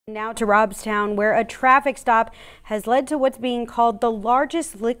Now to Robstown, where a traffic stop has led to what's being called the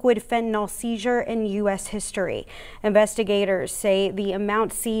largest liquid fentanyl seizure in U.S. history. Investigators say the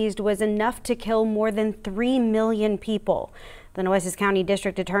amount seized was enough to kill more than 3 million people. The Nueces County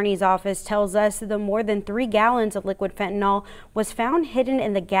District Attorney's Office tells us the more than 3 gallons of liquid fentanyl was found hidden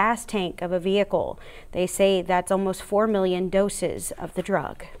in the gas tank of a vehicle. They say that's almost 4 million doses of the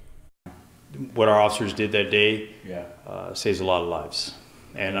drug. What our officers did that day saves a lot of lives.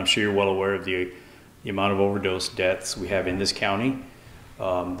 And I'm sure you're well aware of the amount of overdose deaths we have in this county.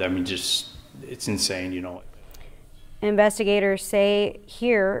 I mean, it's insane, you know. Investigators say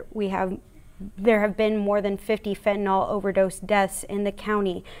here there have been more than 50 fentanyl overdose deaths in the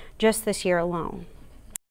county just this year alone.